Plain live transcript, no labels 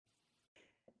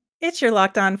It's your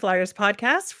Locked On Flyers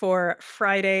podcast for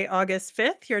Friday, August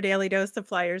 5th, your daily dose of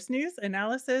Flyers news,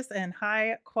 analysis, and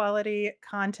high quality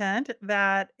content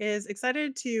that is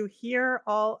excited to hear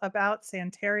all about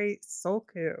Santeri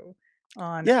Solku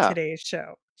on Yeah, today's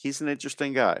show. he's an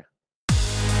interesting guy.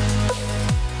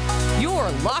 Your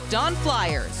Locked On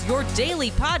Flyers, your daily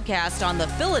podcast on the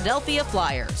Philadelphia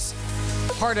Flyers.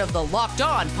 Part of the Locked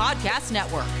On Podcast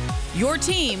Network. Your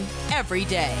team every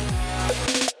day.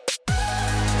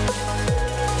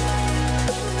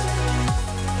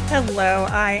 Hello,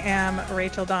 I am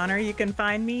Rachel Donner. You can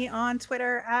find me on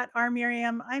Twitter at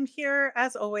rmiriam. I'm here,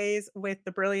 as always, with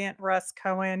the brilliant Russ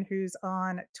Cohen, who's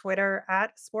on Twitter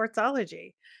at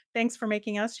Sportsology. Thanks for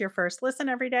making us your first listen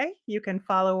every day. You can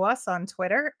follow us on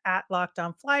Twitter at Locked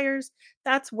On Flyers.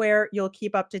 That's where you'll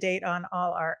keep up to date on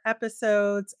all our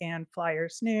episodes and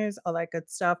Flyers news, all that good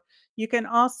stuff. You can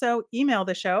also email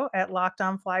the show at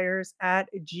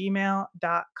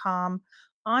lockedonflyers@gmail.com.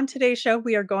 On today's show,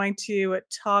 we are going to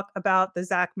talk about the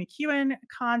Zach McEwen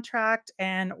contract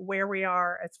and where we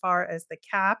are as far as the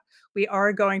cap. We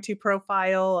are going to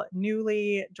profile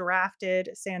newly drafted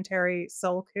Santeri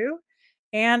Solku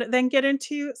and then get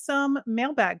into some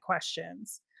mailbag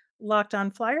questions. Locked on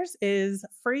Flyers is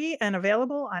free and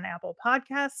available on Apple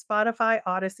Podcasts, Spotify,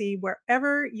 Odyssey,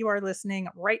 wherever you are listening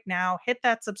right now. Hit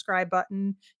that subscribe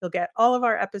button. You'll get all of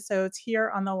our episodes here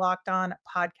on the Locked On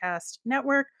Podcast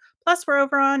Network. Plus, we're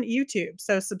over on YouTube.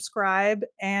 So subscribe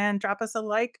and drop us a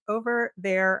like over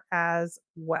there as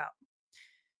well.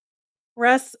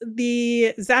 Russ,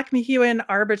 the Zach McEwen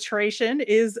arbitration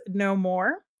is no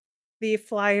more. The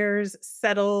Flyers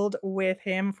settled with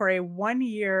him for a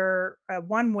 1-year,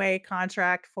 one-way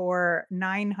contract for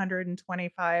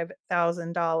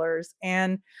 $925,000.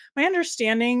 And my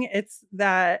understanding it's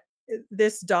that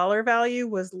this dollar value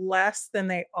was less than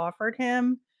they offered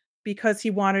him because he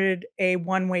wanted a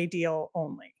one-way deal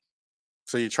only.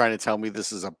 So you're trying to tell me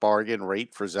this is a bargain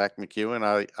rate for Zach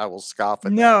McEwen? I will scoff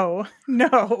at that. No,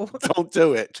 no. Don't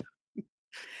do it.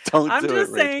 Don't I'm do it,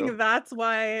 just Rachel. saying that's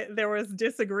why there was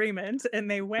disagreement and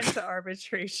they went to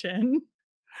arbitration.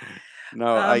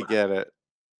 No, I Um, get it.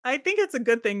 I think it's a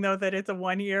good thing though that it's a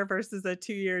 1-year versus a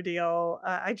 2-year deal.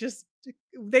 I just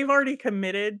they've already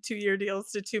committed 2-year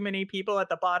deals to too many people at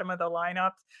the bottom of the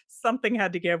lineup. Something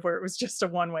had to give where it was just a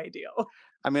one-way deal.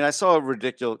 I mean, I saw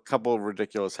a couple of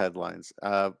ridiculous headlines.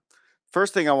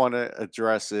 First thing I want to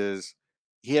address is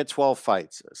he had 12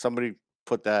 fights. Somebody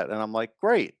put that, and I'm like,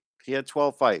 great. He had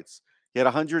 12 fights. He had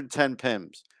 110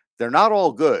 PIMs. They're not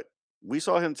all good. We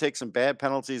saw him take some bad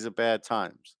penalties at bad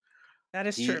times. That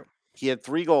is He true. he had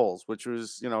 3 goals, which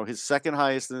was, his second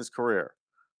highest in his career.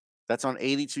 That's on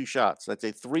 82 shots. That's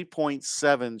a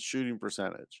 3.7 shooting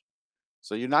percentage.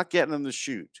 So you're not getting him to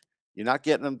shoot. You're not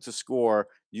getting him to score.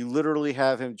 You literally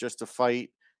have him just to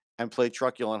fight and play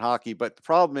truculent hockey. But the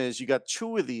problem is you got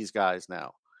 2 of these guys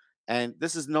now. And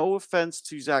this is no offense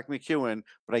to Zach McEwen,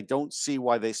 but I don't see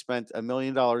why they spent $1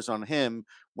 million on him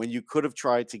when you could have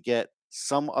tried to get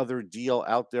some other deal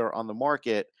out there on the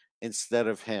market instead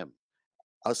of him.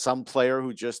 Some player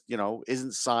who just,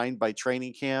 isn't signed by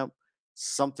training camp,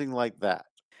 something like that.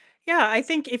 Yeah, I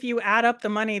think if you add up the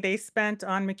money they spent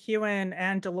on McEwen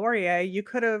and Delorier, you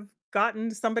could have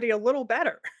gotten somebody a little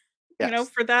better, Yes.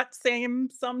 for that same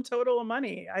sum total of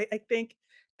money. I think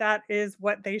that is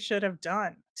what they should have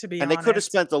done, to be And they could have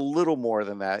honest. spent a little more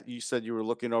than that. You said you were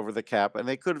looking over the cap, and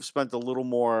they could have spent a little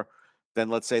more than,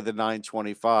 let's say, the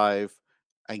 925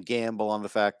 and gamble on the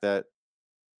fact that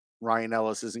Ryan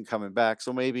Ellis isn't coming back.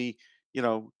 So maybe,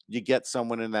 you get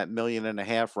someone in that 1.5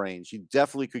 million range. You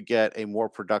definitely could get a more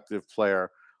productive player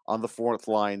on the fourth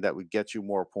line that would get you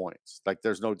more points. Like,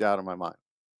 there's no doubt in my mind.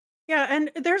 Yeah,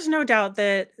 and there's no doubt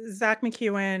that Zach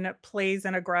McEwen plays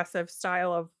an aggressive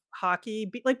style of hockey,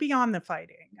 like beyond the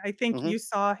fighting. I think Hmm. you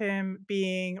saw him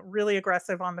being really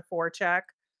aggressive on the forecheck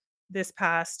this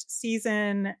past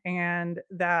season and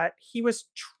that he was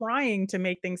trying to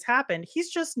make things happen. He's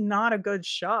just not a good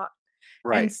shot. And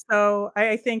Right. so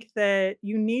I think that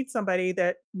you need somebody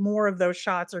that more of those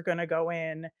shots are going to go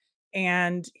in.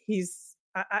 And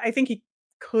I think he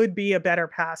could be a better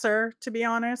passer, to be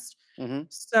honest. Hmm.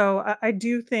 So I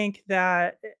do think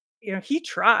that, he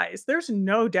tries. There's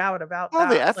no doubt about Well,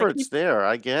 the that. Like, effort's there.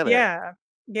 I get it. yeah.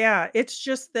 Yeah, it's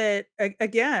just that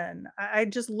again, I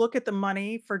just look at the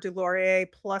money for Delorier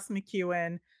plus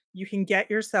McEwen. You can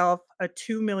get yourself a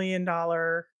 $2 million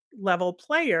level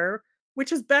player,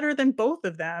 which is better than both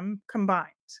of them combined.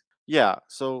 Yeah.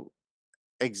 So,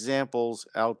 examples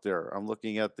out there. I'm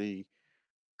looking at the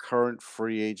current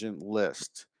free agent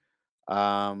list.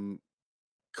 Um,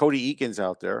 Cody Eakin's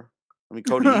out there. I mean,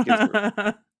 Cody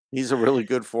Eakin's he's a really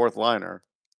good fourth liner.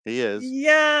 He is.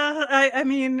 Yeah, I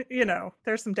mean,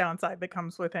 there's some downside that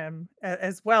comes with him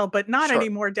as well, but not any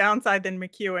Sure. more downside than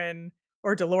McEwen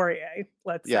or Delorier,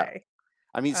 let's Yeah. say.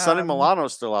 I mean, Sonny Um,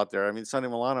 Milano's still out there. I mean, Sonny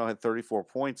Milano had 34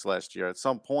 points last year. At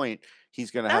some point,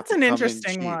 he's going to have that's to an come in interesting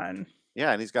cheap. one.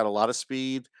 Yeah, and he's got a lot of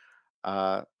speed.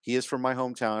 He is from my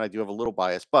hometown. I do have a little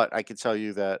bias, but I can tell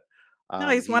you that No,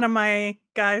 he's one he, of my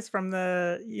guys from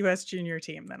the US junior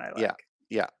team that I yeah, like.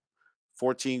 yeah,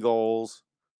 14 goals.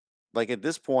 Like at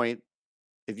this point,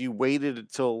 if you waited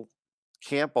until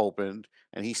camp opened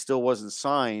and he still wasn't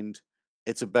signed,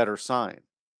 it's a better sign.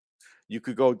 You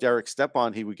could go Derek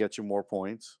Stepan, he would get you more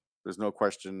points. There's no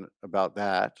question about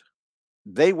that.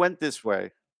 They went this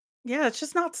way. Yeah, it's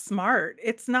just not smart.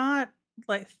 It's not,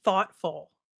 like,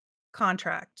 thoughtful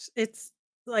contract. It's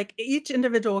like each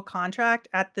individual contract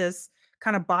at this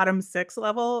kind of bottom 6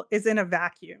 level is in a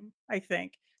vacuum, I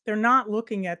think. They're not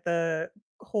looking at the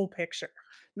whole picture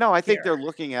No, I think here. they're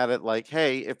looking at it like,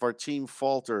 hey, if our team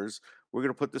falters, we're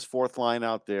going to put this fourth line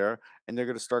out there and they're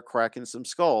going to start cracking some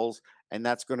skulls and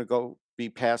that's going to go be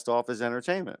passed off as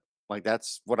entertainment. Like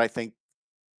that's what I think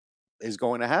is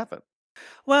going to happen.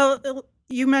 Well,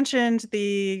 you mentioned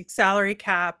the salary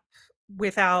cap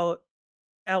without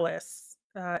Ellis,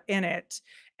 in it,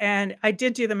 and I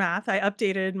did do the math. I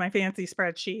updated my fancy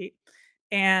spreadsheet,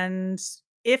 and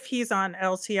if he's on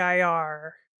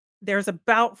LTIR, there's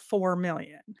about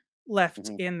 4,000,000 left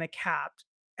Mhm. in the cap,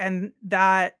 and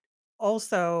that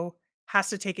also has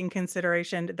to take in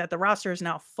consideration that the roster is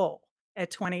now full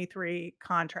at 23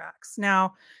 contracts.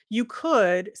 Now, you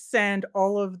could send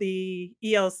all of the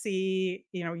ELC,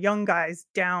 young guys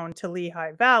down to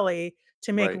Lehigh Valley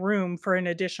to make Right. room for an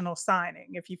additional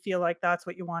signing if you feel like that's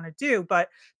what you want to do. But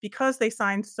because they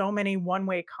signed so many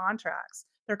one-way contracts,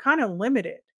 they're kind of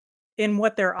limited in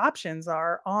what their options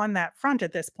are on that front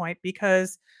at this point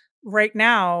because right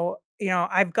now,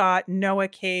 I've got Noah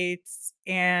Cates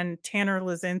and Tanner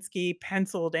Lazinski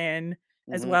penciled in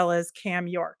as Hmm. well as Cam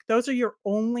York. Those are your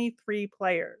only 3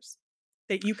 players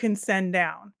that you can send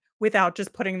down without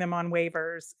just putting them on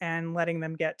waivers and letting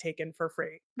them get taken for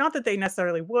free. Not that they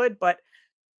necessarily would, but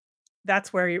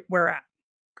that's where we're at.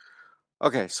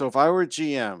 Okay. So if I were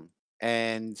GM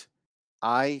and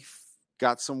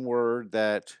got some word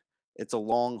that it's a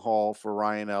long haul for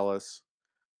Ryan Ellis,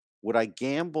 would I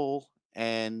gamble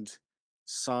and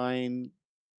sign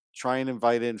try and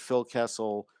invite in Phil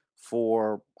Kessel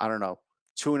for I don't know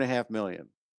 2.5 million.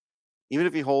 Even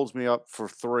if he holds me up for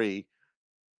three,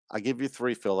 I give you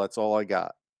three, Phil. That's all I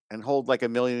got, and hold like a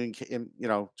million,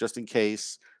 just in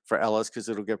case for Ellis because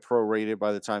it'll get prorated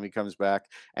by the time he comes back.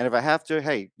 And if I have to,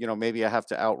 hey, maybe I have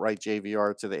to outright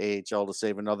JVR to the AHL to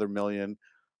save another million.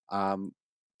 Um,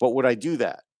 but would I do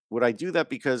that? Would I do that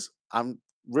because I'm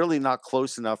really not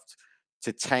close enough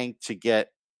to tank to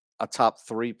get a top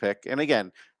three pick? And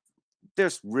again,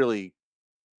 there's really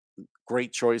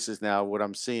great choices now. What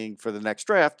I'm seeing for the next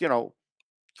draft,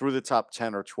 through the top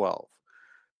 10 or 12.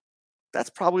 That's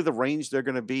probably the range they're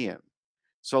going to be in.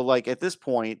 So, like at this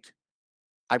point,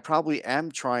 I probably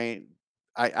am trying,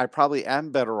 I probably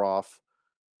am better off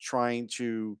trying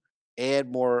to add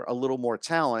a little more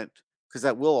talent because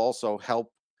that will also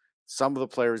help some of the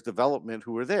players' development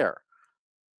who are there.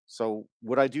 So,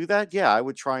 would I do that? Yeah, I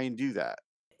would try and do that.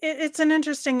 It's an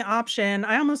interesting option.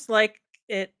 I almost like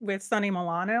it with Sonny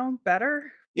Milano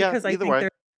better Yeah, because I either think way.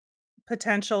 there's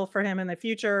potential for him in the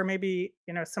future or maybe,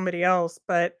 somebody else,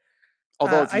 but,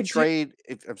 Although if I you do. trade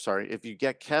if I'm sorry, if you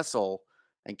get Kessel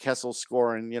and Kessel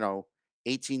scoring,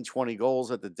 18, 20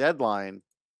 goals at the deadline,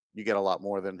 you get a lot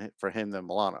more for him than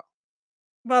Milano.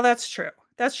 Well, that's true.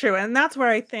 That's true, and that's where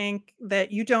I think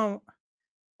that you don't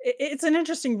it's an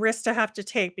interesting risk to have to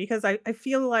take because I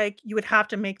feel like you would have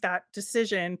to make that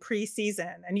decision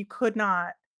preseason, and you could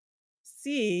not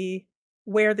see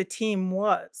where the team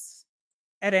was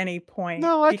at any point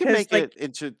No, I can because, make like it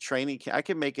into I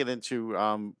can make it into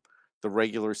the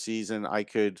regular season. I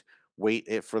could wait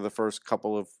it for the first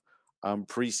couple of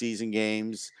preseason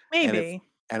games, and maybe.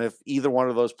 if either one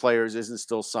of those players isn't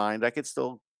still signed, I could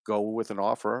still go with an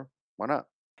offer. Why not?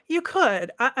 You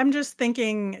could. I'm just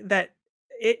thinking that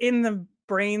in the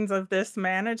brains of this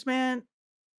management,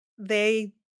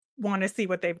 they wanna see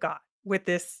what they've got with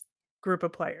this group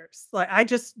of players. Like, I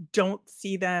just don't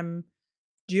see them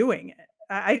doing it.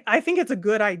 I think it's a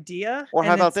good idea, Or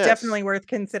how and about it's this? definitely worth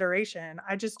consideration.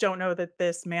 I just don't know that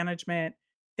this management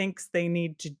thinks they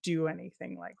need to do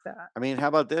anything like that. I mean, how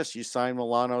about this? You sign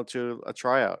Milano to a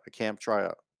tryout, a camp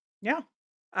tryout. Yeah.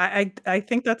 I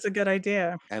think that's a good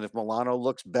idea. And if Milano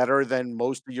looks better than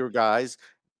most of your guys,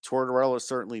 Tortorella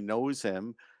certainly knows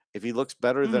him. If he looks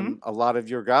better than Mhm. a lot of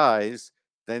your guys,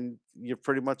 then you've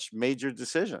pretty much made your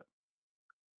decision.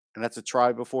 And that's a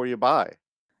try before you buy.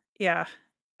 Yeah.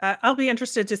 I'll be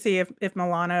interested to see if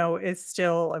Milano is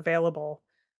still available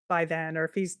by then or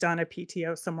if he's done a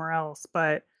PTO somewhere else,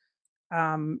 but,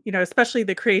 especially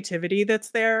the creativity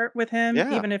that's there with him,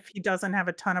 Yeah. even if he doesn't have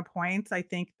a ton of points, I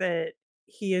think that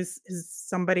he is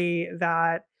somebody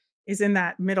that is in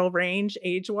that middle range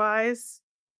age-wise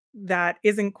that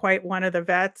isn't quite one of the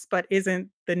vets, but isn't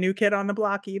the new kid on the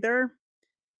block either,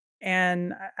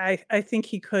 and I think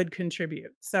he could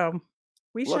contribite. So,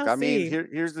 we Look, shall I mean, see,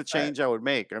 here's the but change I would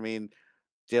make. I mean,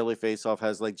 Daily Faceoff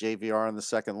has like JVR on the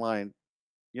second line.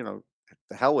 You know,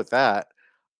 the hell with that.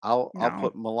 I'll no.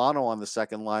 put Milano on the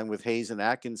second line with Hayes and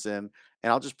Atkinson,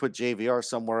 and I'll just put JVR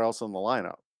somewhere else in the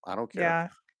lineup. I don't care Yeah.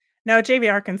 No,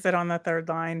 JVR can sit on the 3rd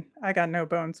line. I got no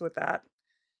bones with that.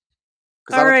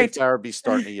 because I don't think Alright. Farabee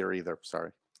starting a year either.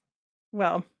 Sorry.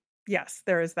 Well, yes,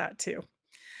 there is that too.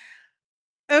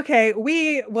 Okay,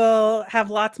 we will have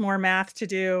lots more math to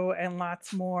do and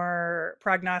lots more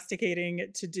prognosticating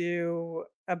to do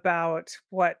about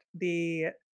what the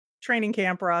training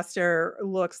camp roster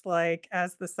looks like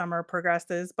as the summer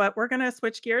progresses. But we're going to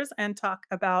switch gears and talk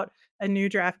about a new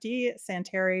draftee,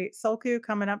 Santeri Sulku,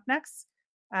 coming up next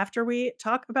after we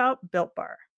talk about Built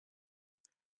Bar.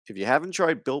 If you haven't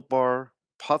tried Built Bar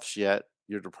Puffs yet,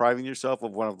 you're depriving yourself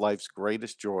of one of life's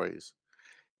greatest joys.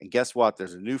 And guess what?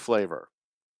 There's a new flavor.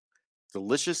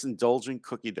 Delicious, indulgent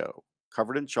cookie dough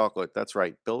covered in chocolate. That's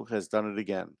right, Built has done it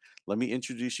again. Let me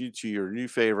introduce you to your new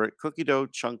favorite cookie dough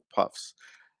chunk puffs.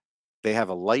 They have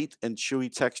a light and chewy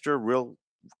texture, real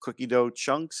cookie dough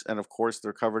chunks, and of course,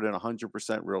 they're covered in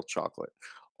 100% real chocolate.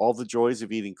 All the joys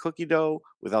of eating cookie dough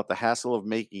without the hassle of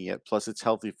making it, plus, it's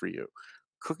healthy for you.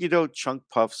 Cookie dough chunk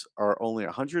puffs are only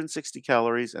 160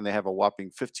 calories and they have a whopping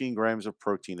 15 grams of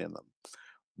protein in them.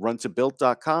 Run to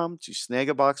built.com to snag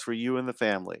a box for you and the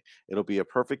family. It'll be a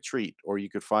perfect treat, or you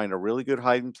could find a really good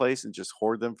hiding place and just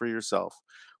hoard them for yourself.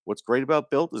 What's great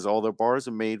about Built is all their bars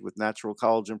are made with natural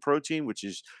collagen protein, which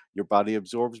is your body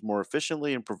absorbs more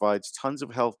efficiently and provides tons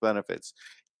of health benefits.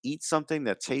 Eat something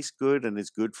that tastes good and is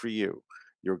good for you.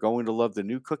 You're going to love the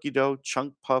new cookie dough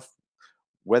chunk puff,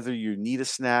 whether you need a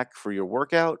snack for your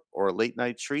workout or a late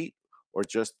night treat or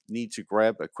just need to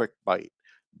grab a quick bite.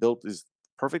 Built is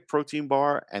perfect protein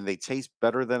bar and they taste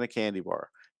better than a candy bar.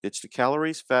 Ditch the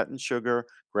calories, fat, and sugar.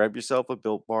 Grab yourself a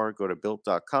Built bar. Go to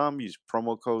built.com, use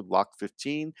promo code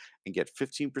LOCK15 and get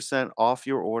 15% off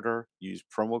your order. Use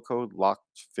promo code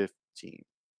LOCK15.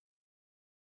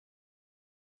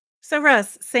 So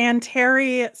Russ,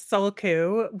 Santeri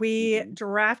Sulku, we Mhm.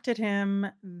 drafted him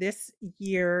this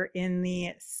year in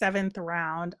the 7th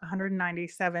round,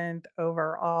 197th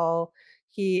overall.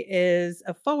 He is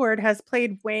a forward, has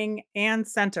played wing and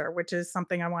center, which is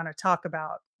something I want to talk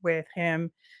about with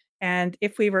him. And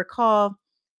if we recall,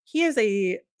 he is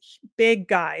a big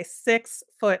guy,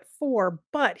 6'4",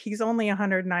 but he's only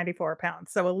 194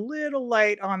 pounds. So a little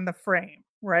light on the frame,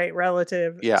 right?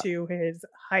 Relative Yeah. to his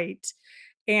height.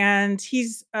 And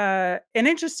he's, an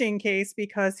interesting case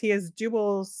because he has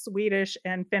dual Swedish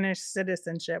and Finnish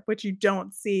citizenship, which you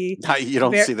don't see You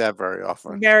don't ver see that very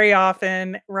often. very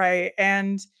often, right?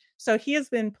 And so he has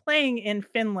been playing in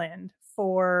Finland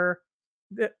for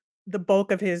the the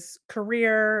bulk of his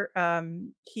career.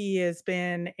 He has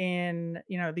been in,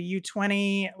 the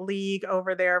U20 league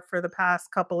over there for the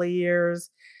past couple of years,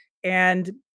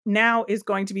 and now is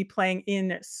going to be playing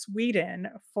in Sweden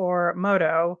for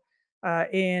Modo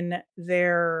in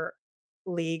their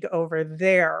league over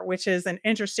there, which is an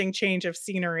interesting change of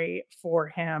scenery for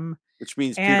him. Which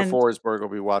means Peter And Forsberg will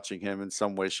be watching him in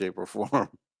some way, shape, or form.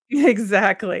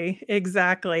 exactly,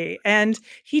 exactly. And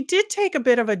he did take a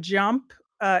bit of a jump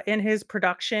in his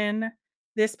production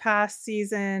this past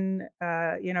season.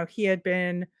 He had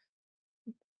been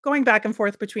going back and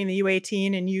forth between the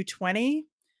U18 and U20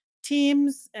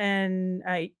 teams, and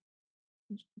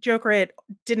Jokerit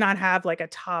did not have like a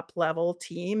top level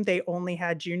team. They only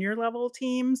had junior level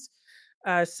teams.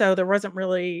 So there wasn't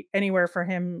really anywhere for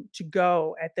him to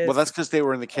go at Well, this that's because they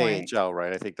were in the point. KHL,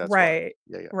 right? I think that's why. Right.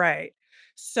 Yeah, yeah. Right.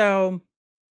 So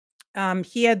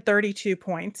he had 32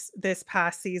 points this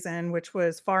past season, which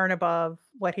was far and above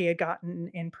what he had gotten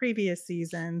in previous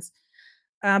seasons.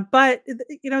 But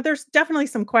there's definitely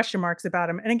some question marks about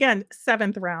him. And again,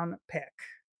 7th round pick.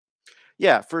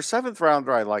 Yeah, for a seventh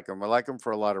rounder, I like him. I like him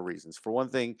for a lot of reasons. For one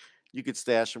thing, you could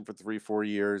stash him for 3, 4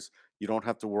 years. You don't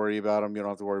have to worry about him. You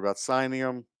don't have to worry about signing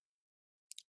him.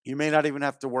 You may not even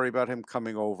have to worry about him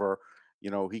coming over.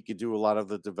 He could do a lot of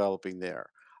the developing there.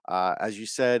 As you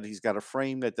said, he's got a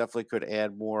frame that definitely could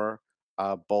add more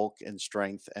bulk and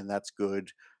strength, and that's good.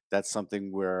 That's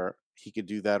something where he could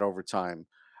do that over time.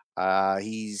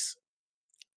 He's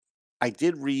I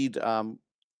did read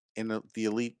in the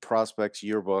Elite Prospects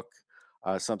Yearbook,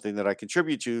 something that I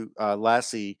contribute to.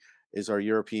 Lassie is our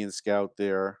European scout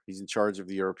there. He's in charge of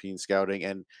the European scouting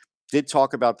and did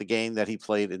talk about the game that he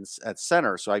played at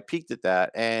center. So I peeked at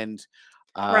that, and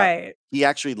uh, Right. he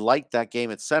actually liked that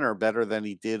game at center better than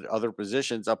he did other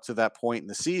positions up to that point in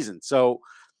the season. So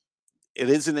it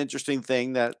is an interesting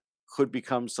thing that could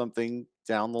become something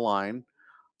down the line.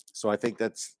 So I think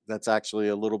that's actually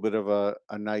a little bit of a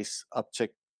nice uptick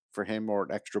for him, or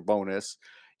an extra bonus.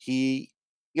 He,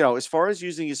 as far as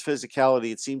using his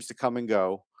physicality, it seems to come and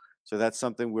go. So that's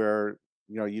something where,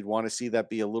 you'd want to see that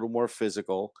be a little more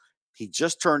physical. He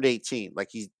just turned 18, like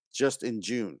he's just in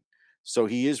June. So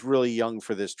he is really young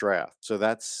for this draft. So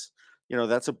that's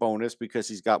a bonus because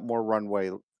he's got more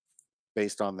runway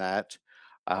based on that.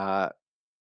 Uh,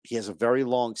 he has a very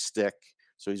long stick.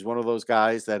 So he's one of those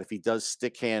guys that if he does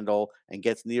stick handle and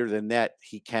gets near the net,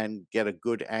 he can get a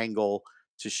good angle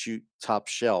to shoot top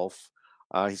shelf.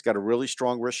 He's got a really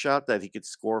strong wrist shot that he could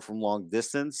score from long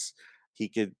distance. He's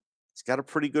got a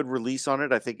pretty good release on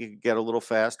it. I think he could get a little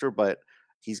faster, but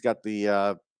he's got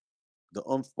the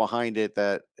oomph behind it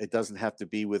that it doesn't have to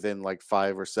be within like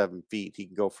 5 or 7 feet. He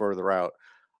can go further out.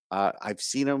 I've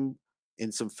seen him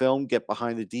in some film get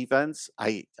behind the defense.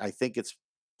 I think it's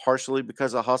partially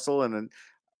because of hustle and then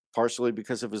partially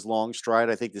because of his long stride.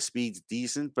 I think the speed's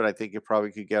decent, but I think it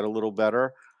probably could get a little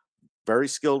better. Very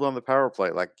skilled on the power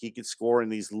play. Like he could score in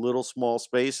these little small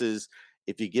spaces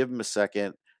if you give him a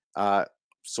second. Uh,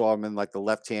 Saw him in like the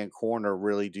left hand corner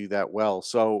really do that well.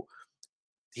 So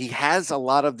he has a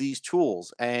lot of these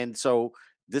tools. And so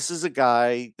this is a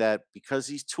guy that because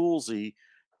he's toolsy,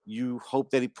 you hope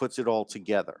that he puts it all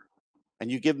together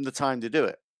and you give him the time to do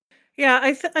it. Yeah,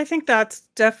 I think that's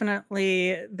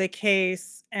definitely the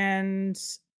case, and,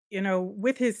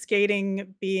 with his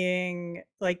skating being,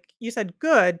 like you said,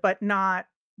 good, but not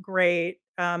great,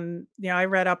 I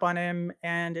read up on him,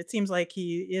 and it seems like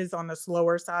he is on the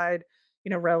slower side,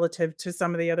 relative to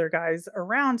some of the other guys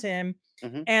around him,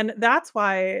 Hmm. and that's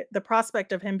why the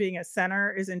prospect of him being a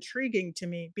center is intriguing to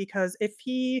me because if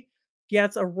he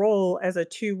gets a role as a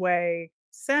two-way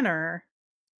center,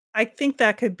 I think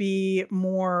that could be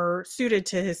more suited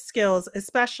to his skills,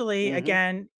 especially Hmm.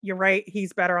 again, you're right,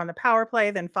 he's better on the power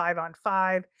play than 5 on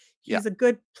 5. Yeah. He's a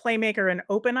good playmaker in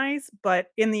open ice,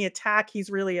 but in the attack, he's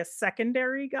really a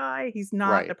secondary guy. He's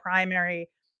not the Right. primary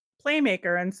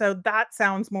playmaker, and so that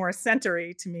sounds more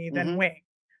centery to me than Hmm. wing,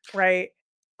 right?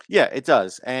 Yeah, it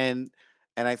does. And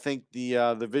I think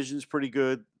the vision's pretty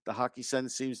good. The hockey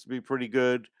sense seems to be pretty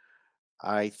good.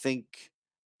 I think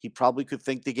he probably could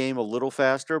think the game a little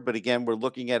faster, but again, we're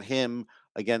looking at him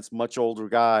against much older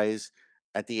guys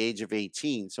at the age of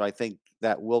 18. So I think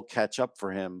that will catch up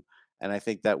for him and I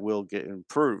think that will get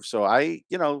improved. So I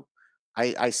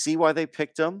see why they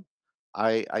picked him.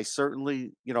 I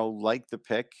certainly, like the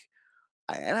pick.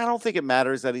 And I don't think it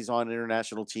matters that he's on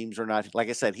international teams or not. Like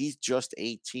I said, he's just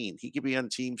 18. He could be on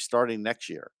teams starting next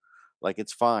year. Like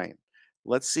it's fine.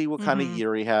 Let's see what kind of Mhm.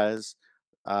 year he has.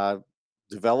 Uh,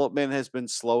 Development has been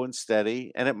slow and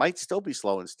steady, and it might still be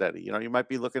slow and steady. You might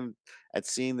be looking at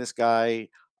seeing this guy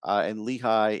in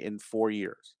Lehigh in 4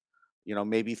 years.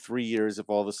 Maybe 3 years if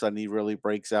all of a sudden he really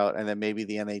breaks out, and then maybe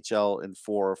the NHL in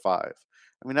 4 or 5.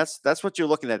 I mean, that's what you're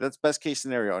looking at. That's best case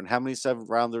scenario. And how many seventh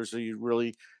rounders are you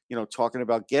really talking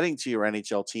about getting to your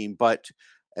NHL team? But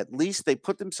at least they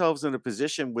put themselves in a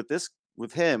position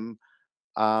with him,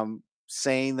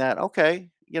 saying that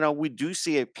okay, we do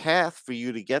see a path for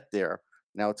you to get there.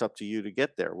 Now it's up to you to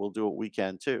get there. We'll do what we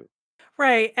can too.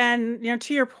 Right, and,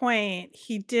 to your point,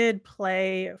 he did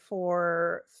play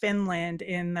for Finland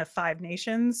in the Five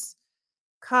Nations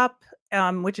Cup,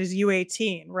 which is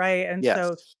U18, right? And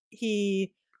so Yes.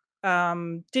 he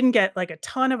didn't get like a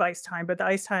ton of ice time, but the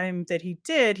ice time that he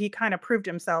did, he kind of proved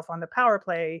himself on the power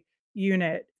play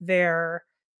unit there.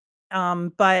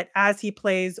 But as he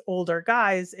plays older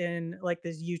guys in like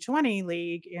this U20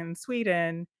 league in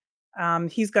Sweden,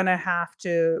 he's going to have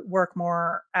to work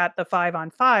more at the 5 on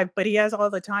 5, but he has all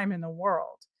the time in the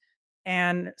world.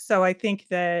 And so I think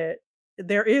that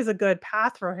there is a good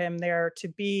path for him there to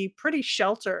be pretty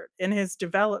sheltered in his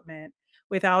development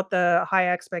without the high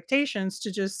expectations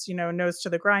to just, nose to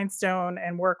the grindstone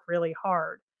and work really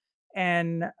hard.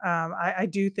 And I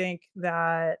do think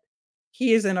that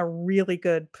he is in a really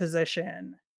good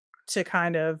position to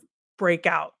kind of break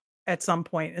out at some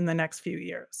point in the next few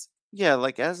years. Yeah,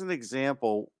 like as an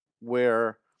example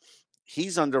where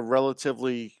he's under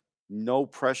relatively no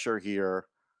pressure here,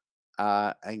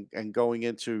 and going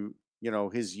into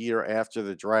his year after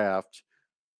the draft.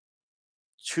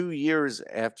 2 years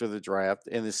after the draft,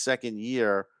 in his second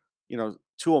year,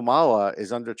 Tuamala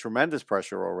is under tremendous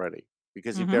pressure already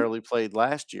because he Mhm. barely played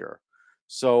last year.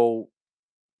 So,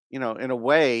 in a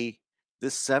way,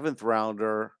 this seventh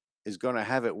rounder is going to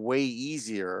have it way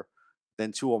easier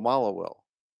than Tuamala will.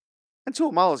 And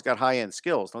Tuamala's got high end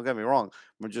skills. Don't get me wrong.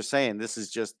 I'm just saying this is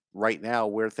just right now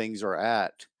where things are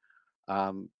at.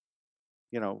 Um,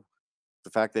 you know,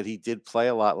 the fact that he did play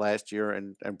a lot last year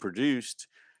and produced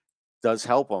does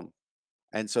help him.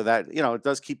 And so that, it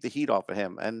does keep the heat off of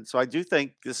him. And so I do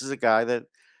think this is a guy that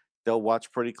they'll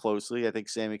watch pretty closely. I think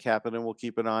Sammy Kapanen will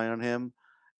keep an eye on him.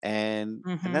 And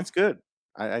Mhm. that's good.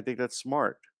 I think that's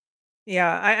smart.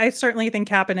 Yeah, I certainly think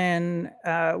Kapanen,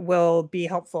 will be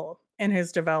helpful in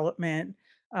his development.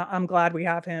 I'm glad we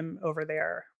have him over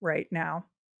there right now.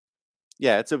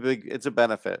 Yeah, it's a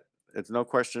benefit. It's no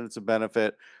question it's a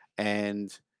benefit.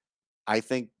 And I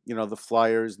think, the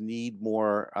Flyers need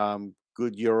more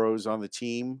good Euros on the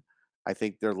team. I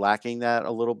think they're lacking that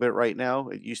a little bit right now.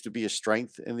 It used to be a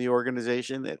strength in the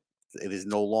organization. It is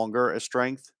no longer a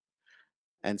strength.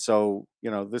 And so,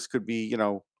 this could be,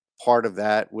 part of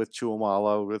that with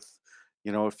Chuamalo, with,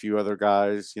 a few other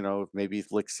guys, maybe if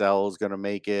Lixell is going to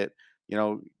make it.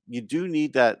 You do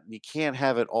need that. You can't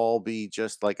have it all be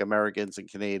just like Americans and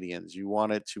Canadians. You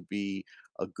want it to be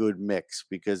a good mix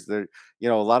because a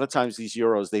lot of times these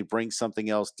Euros, they bring something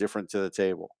else different to the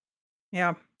table.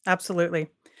 Yeah,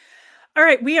 absolutely. All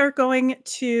right, we are going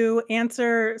to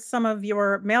answer some of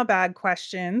your mailbag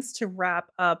questions to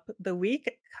wrap up the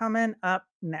week coming up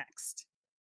next.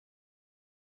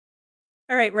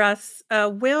 All right, Russ.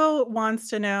 Will wants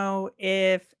to know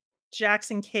if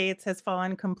Jackson Cates has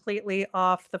fallen completely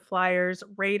off the Flyers'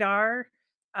 radar.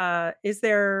 Is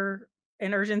there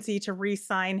an urgency to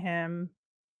re-sign him?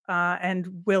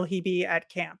 And will he be at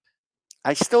camp?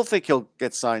 I still think he'll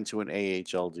get signed to an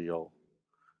AHL deal.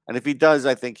 And if he does,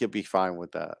 I think he'll be fine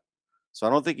with that. So I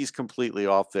don't think he's completely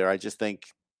off there. I just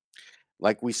think,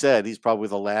 like we said, he's probably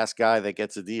the last guy that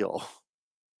gets a deal.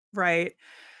 Right.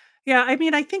 Yeah, I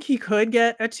mean, I think he could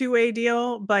get a two-way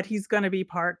deal, but he's gonna be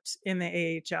parked in the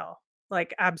AHL.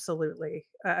 Like, absolutely.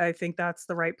 I think that's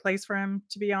the right place for him,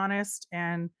 to be honest,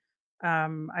 and,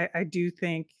 I do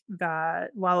think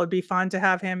that while it'd be fun to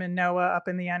have him and Noah up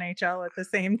in the NHL at the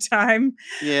same time,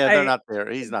 Yeah, they're I not there.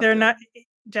 He's not they're there. not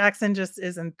Jackson just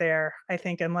isn't there, I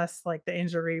think, unless, like, the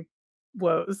injury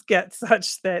woes get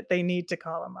such that they need to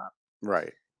call him up.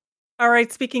 Right. All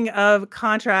right, speaking of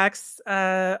contracts,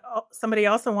 somebody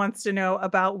also wants to know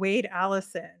about Wade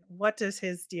Allison. What does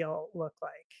his deal look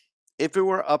like? If it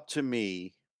were up to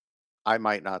me, I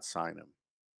might not sign him,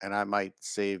 and I might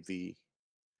save the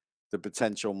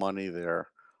potential money there.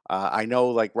 I know,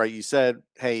 like right, you said,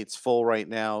 hey, it's full right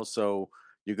now, so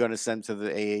you're going to send to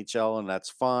the AHL, and that's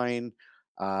fine.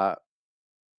 Uh,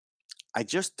 I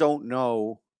just don't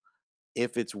know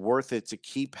if it's worth it to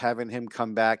keep having him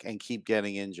come back and keep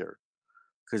getting injured.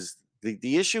 Because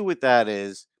the issue with that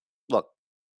is, look,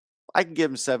 I can give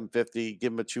him 750,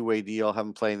 give him a two-way deal, have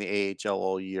him play in the AHL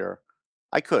all year.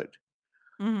 I could.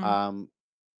 Mhm. Um,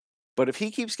 but if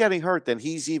he keeps getting hurt, then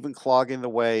he's even clogging the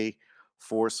way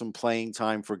for some playing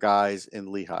time for guys in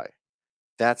Lehigh.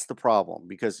 That's the problem.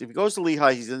 Because if he goes to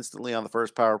Lehigh, he's instantly on the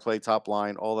first power play, top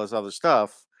line, all this other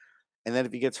stuff. And then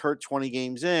if he gets hurt 20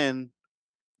 games in,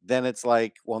 then it's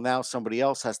like, well, now somebody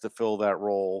else has to fill that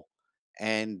role.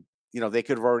 And, they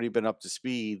could have already been up to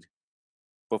speed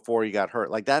before he got hurt.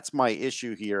 Like that's my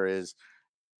issue here is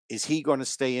he going to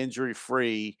stay injury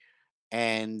free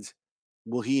and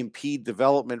will he impede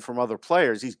development from other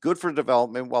players? He's good for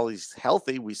development while he's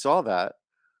healthy. We saw that.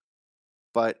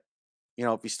 But,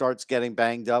 if he starts getting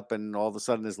banged up and all of a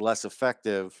sudden is less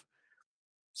effective.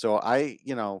 So I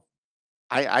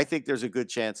think there's a good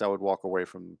chance I would walk away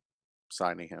from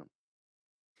signing him.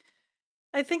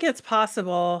 I think it's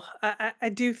possible. I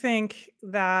do think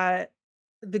that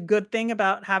the good thing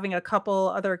about having a couple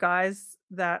other guys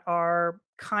that are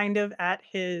kind of at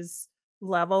his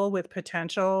level with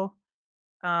potential.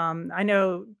 I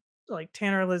know like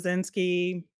Tanner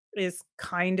Lazinski is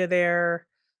kind of there.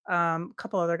 A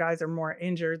couple other guys are more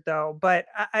injured though, but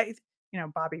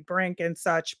Bobby Brink and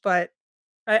such. But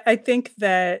I think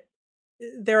that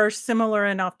there are similar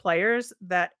enough players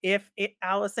that if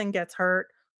Allison gets hurt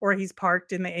or he's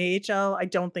parked in the AHL, I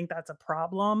don't think that's a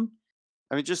problem.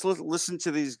 I mean, just listen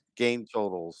to these game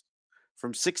totals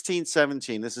from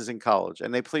 16-17. This is in college,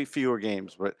 and they play fewer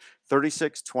games, but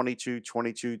 36, 22,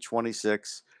 22,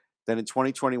 26. Then in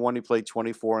 2021, he played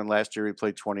 24, and last year he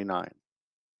played 29.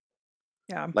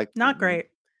 Yeah, Like, not great.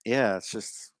 yeah,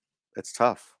 it's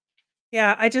tough.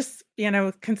 Yeah, I just,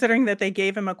 considering that they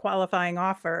gave him a qualifying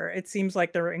offer, it seems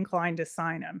like they're inclined to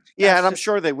sign him. Yeah, That's and I'm just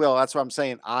sure they will. That's what I'm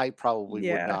saying. I probably would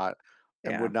yeah, not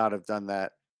and yeah. would not have done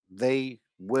that. They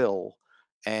will,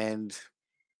 and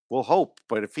we'll hope.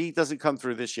 But if he doesn't come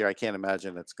through this year, I can't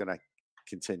imagine it's going to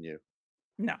continue.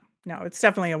 No, no, it's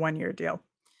definitely a one-year deal.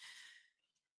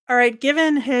 All right,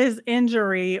 given his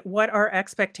injury, what are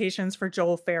expectations for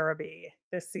Joel Farabee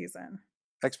this season?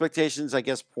 Expectations, I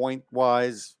guess, point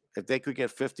wise, if they could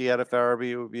get 50 out of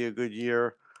Farabee, it would be a good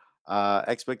year.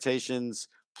 Expectations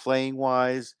playing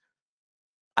wise,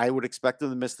 I would expect him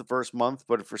to miss the first month,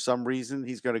 but if for some reason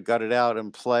he's going to gut it out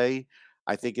and play,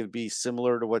 I think it'd be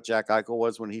similar to what Jack Eichel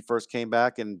was when he first came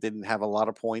back and didn't have a lot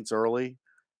of points early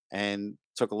and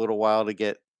took a little while to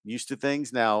get used to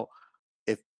things. Now,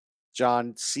 if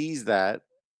John sees that,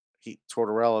 he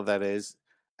Tortorella that is,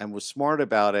 and was smart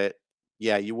about it,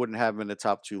 yeah, you wouldn't have him in the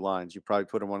top two lines. You probably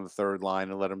put him on the third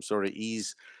line and let him sort of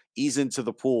ease into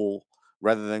the pool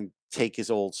rather than take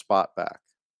his old spot back.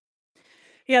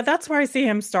 Yeah, that's where I see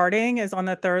him starting is on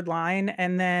the 3rd line,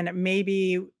 and then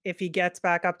maybe if he gets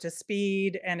back up to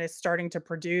speed and is starting to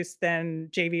produce, then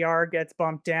JVR gets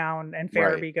bumped down and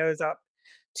Right. Farabee goes up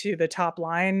to the top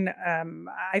line.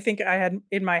 I think I had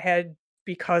in my head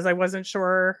because I wasn't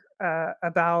sure,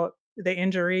 about the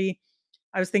injury,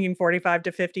 I was thinking 45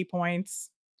 to 50 points.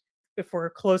 If we're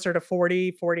closer to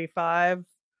 40, 45,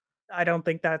 I don't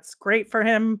think that's great for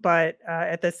him, but,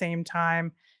 at the same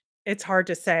time, it's hard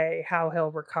to say how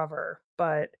he'll recover,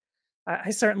 but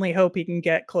I certainly hope he can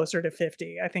get closer to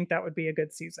 50. I think that would be a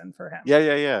good season for him. Yeah,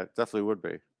 yeah, yeah. Definitely would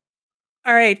be.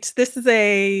 All right, this is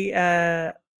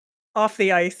a, off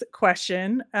the ice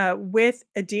question. With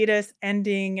Adidas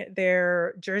ending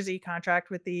their jersey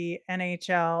contract with the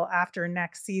NHL after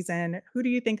next season, who do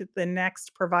you think that the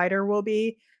next provider will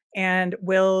be? And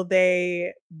will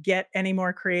they get any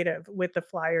more creative with the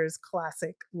Flyers'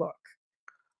 classic look?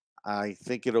 I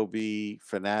think it'll be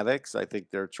Fanatics. I think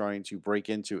they're trying to break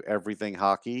into everything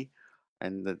hockey,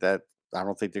 and that I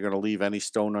don't think they're going to leave any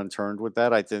stone unturned with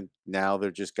that. I think now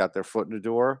they're just got their foot in the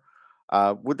door.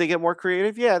 Would they get more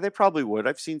creative? Yeah, they probably would.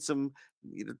 I've seen some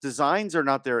designs are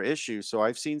not their issue, so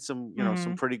I've seen some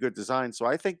some Mhm. pretty good designs. So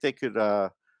I think they could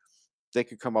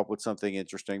come up with something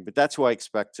interesting. But that's who I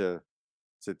expect to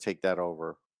take that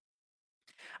over.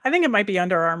 I think it might be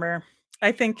Under Armour.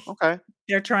 I think Okay,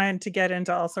 they're trying to get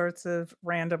into all sorts of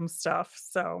random stuff,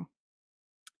 so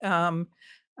Um,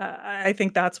 I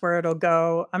think that's where it'll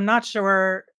go. I'm not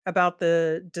sure about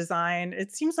the design.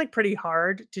 It seems like pretty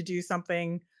hard to do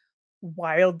something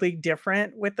wildly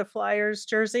different with the Flyers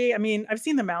jersey. I mean, I've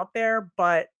seen them out there,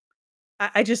 but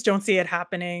I just don't see it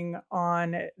happening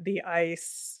on the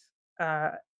ice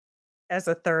uh, as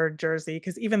a third jersey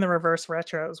because even the reverse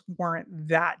retros weren't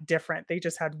that different. They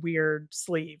just had weird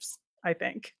sleeves, I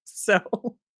think.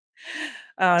 So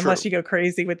unless true. you go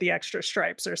crazy with the extra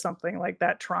stripes or something like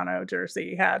that Toronto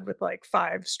jersey had with like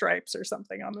 5 stripes or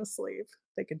something on the sleeve.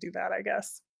 They could do that, I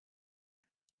guess.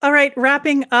 All right,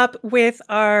 wrapping up with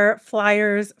our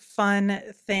Flyers fun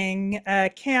thing.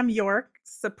 Cam York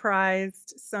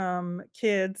surprised some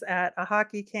kids at a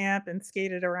hockey camp and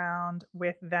skated around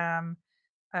with them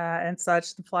and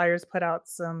such. The Flyers put out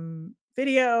some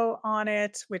video on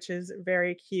it, which is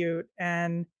very cute.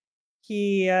 And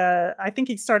I think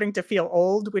he's starting to feel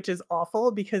old, which is awful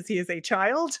because he is a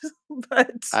child.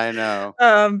 But I know.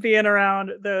 being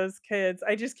around those kids,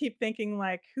 I just keep thinking,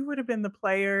 like, who would have been the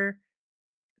player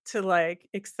to like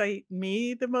excite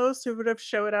me the most? Who would have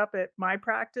showed up at my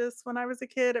practice when I was a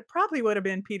kid? It probably would have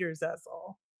been Peter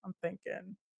Zezel. I'm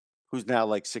thinking. Who's now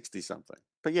like 60 something.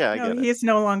 But yeah, I No, get it. he is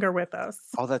no longer with us.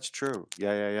 Oh, that's true.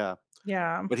 Yeah, yeah, yeah.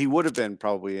 Yeah. But he would have been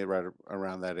probably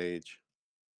around that age.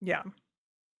 Yeah.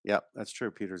 Yep, that's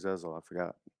true. Peter Zezel, I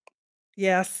forgot.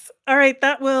 Yes. All right.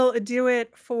 That will do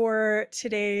it for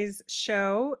today's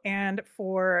show and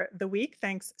for the week.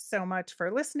 Thanks so much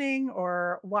for listening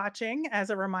or watching. As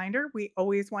a reminder, we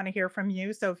always want to hear from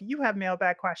you. So if you have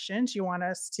mailbag questions you want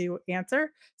us to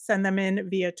answer, send them in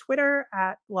via Twitter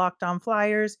at Locked On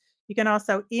Flyers. You can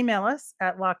also email us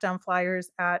at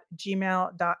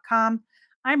lockedonflyers@gmail.com.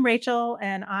 I'm Rachel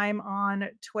and I'm on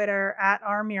Twitter at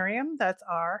rmiriam. That's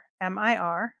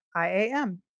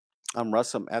RMIRIAM. I'm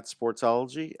Russ. I'm at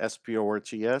Sportsology,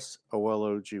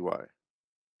 SPORTSOLOGY.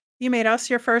 You made us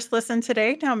your first listen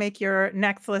today. Now make your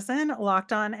next listen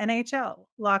Locked On NHL.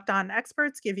 Locked On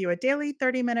experts give you a daily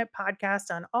 30-minute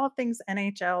podcast on all things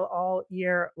NHL all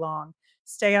year long.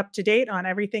 Stay up to date on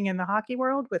everything in the hockey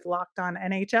world with Locked On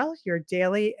NHL, your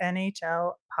daily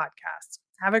NHL podcast.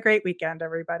 Have a great weekend,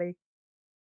 everybody.